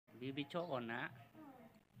Bibi Choco na.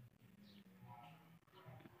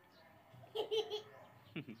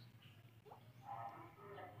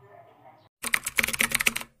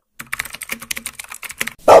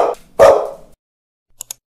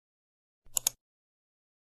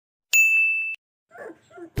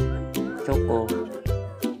 Choco.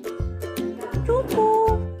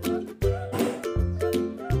 Choco.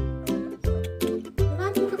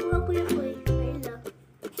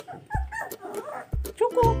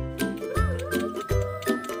 Choco.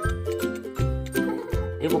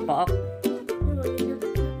 Ibu paak.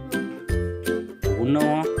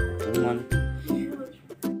 Uno, teman.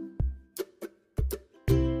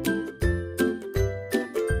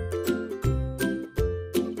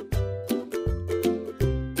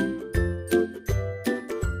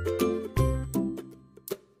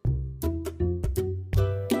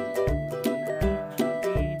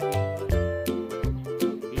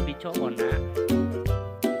 Bibi Choco na.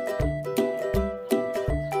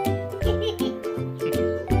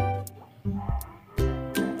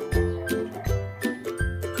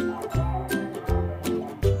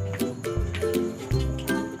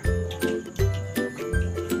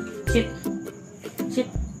 Sit. Sit.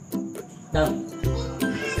 Down.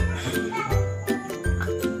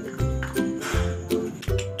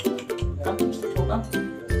 Come. Come.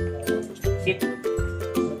 Sit.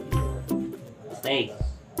 Stay.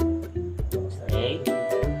 Stay.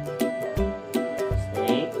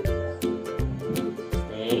 Stay.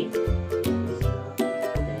 Stay.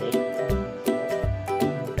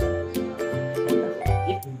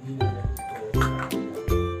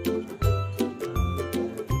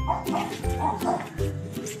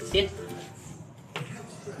 Sit.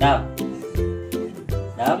 Down.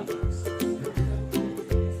 Down.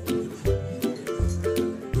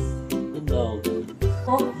 Good dog.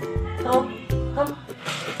 Come. Come. Come.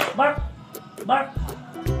 Bark. Bark.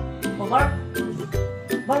 Come bark.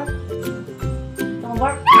 Bark. Come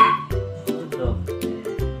bark. Good dog.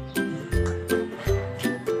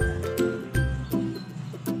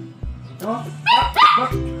 Come. Bark.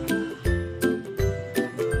 Bark.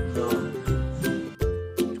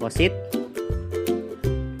 So sit.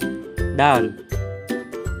 Down.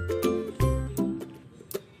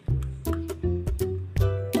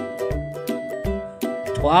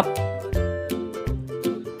 Go up.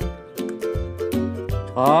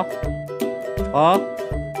 Talk. Talk.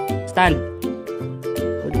 Stand.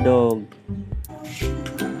 Good dog.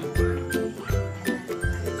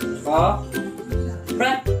 Talk.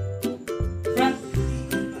 Front. Front.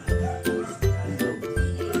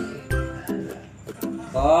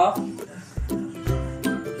 Talk.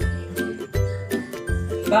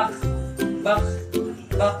 Back. Back.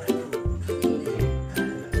 Back.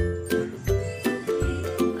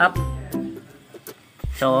 Up.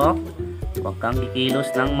 So, huwag kang kikilos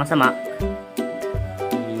ng masama.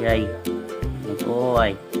 Iyay.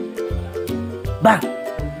 Nag-uway. Bang!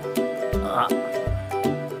 Ah.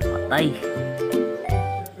 Patay.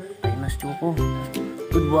 Patay na si Choco.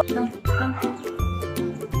 Good boy. Come, come.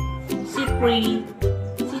 Sit pretty.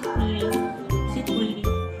 Sit pretty. Sit pretty.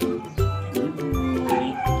 Good boy.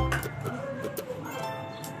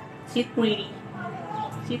 Sit pretty.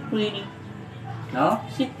 Sit pretty. No?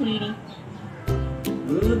 Sit pretty.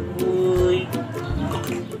 Good boy.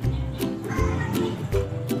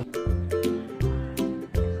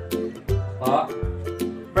 Oh.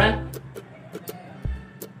 Front.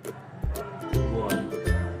 Good boy.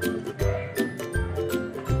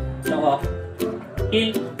 Choco.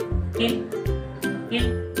 Heel. Heel. Heel.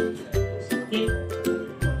 Heel.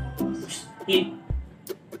 Heel.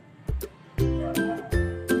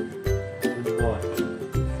 Good boy.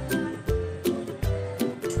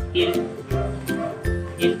 Heel.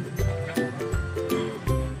 Heel.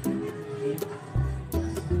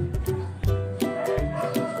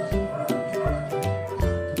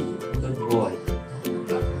 Good boy.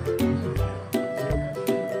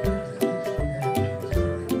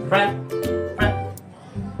 Front. Front.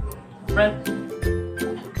 Front.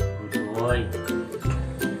 Good boy.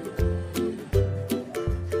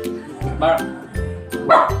 Bark.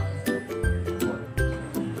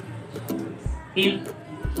 Heel.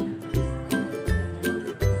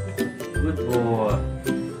 Good boy.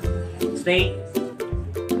 Stay.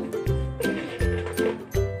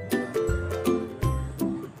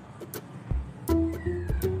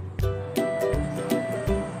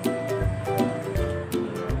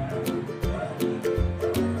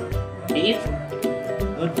 Eat.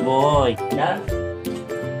 Good boy. Down.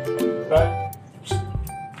 Front.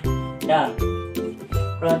 Down.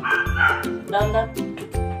 Front. Down, down.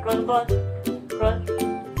 Front, front. Front.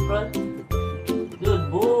 Front. Good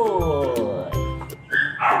boy.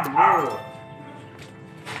 Good.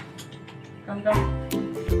 Come down.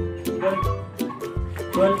 Roll.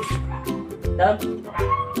 Roll. Down.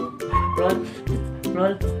 Roll.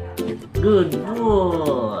 Roll. Good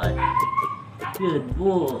boy. Good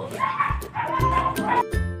boy.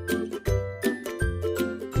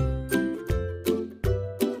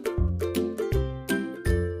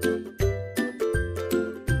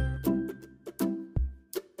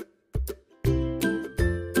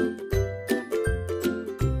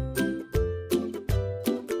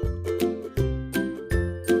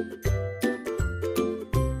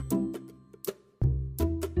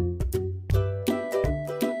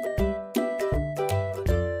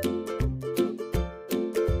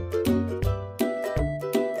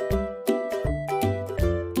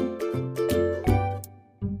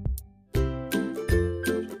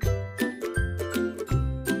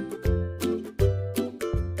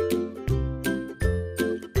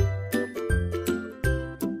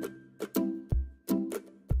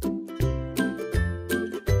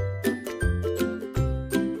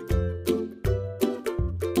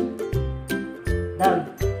 Down.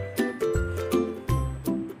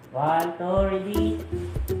 1, 2, ready.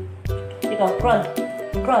 Ikaw, crawl.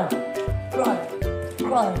 Crawl. Crawl.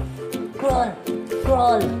 Crawl. Crawl.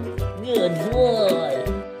 Crawl. Good boy.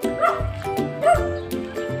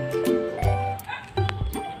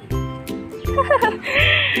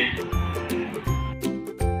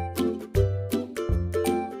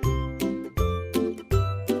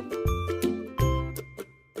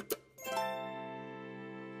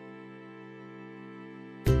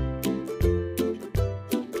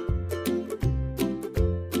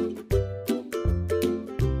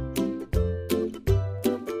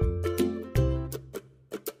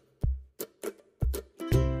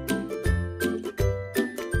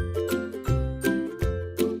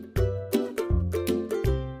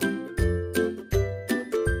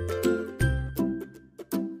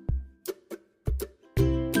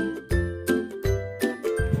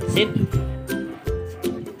 Sit.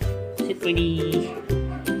 Sit ready.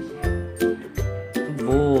 Good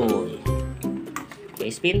boy.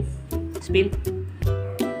 Okay, spin. Spin.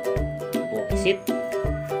 Okay, sit.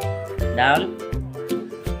 Down.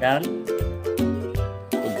 Down.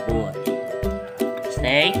 Good boy.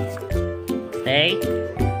 Stay. Stay.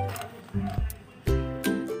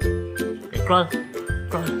 Okay, crawl.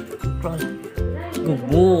 Crawl. Crawl. Good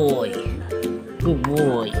boy. Good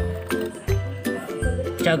boy.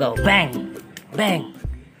 Juggle, bang, bang.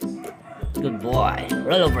 Good boy.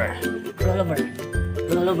 Roll over, roll over,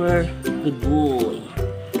 roll over. Good boy.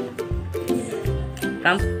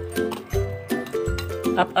 Come.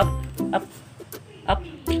 Up, up, up, up,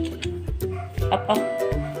 up, up, up.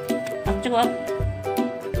 Juggle up,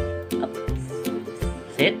 up.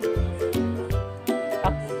 Sit.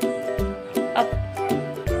 Up, up,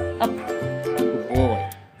 up. Good boy.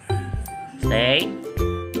 Stay.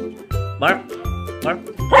 Bark. Bark.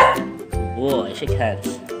 Good boy, shake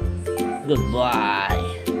hands. Good boy.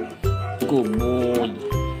 Good boy.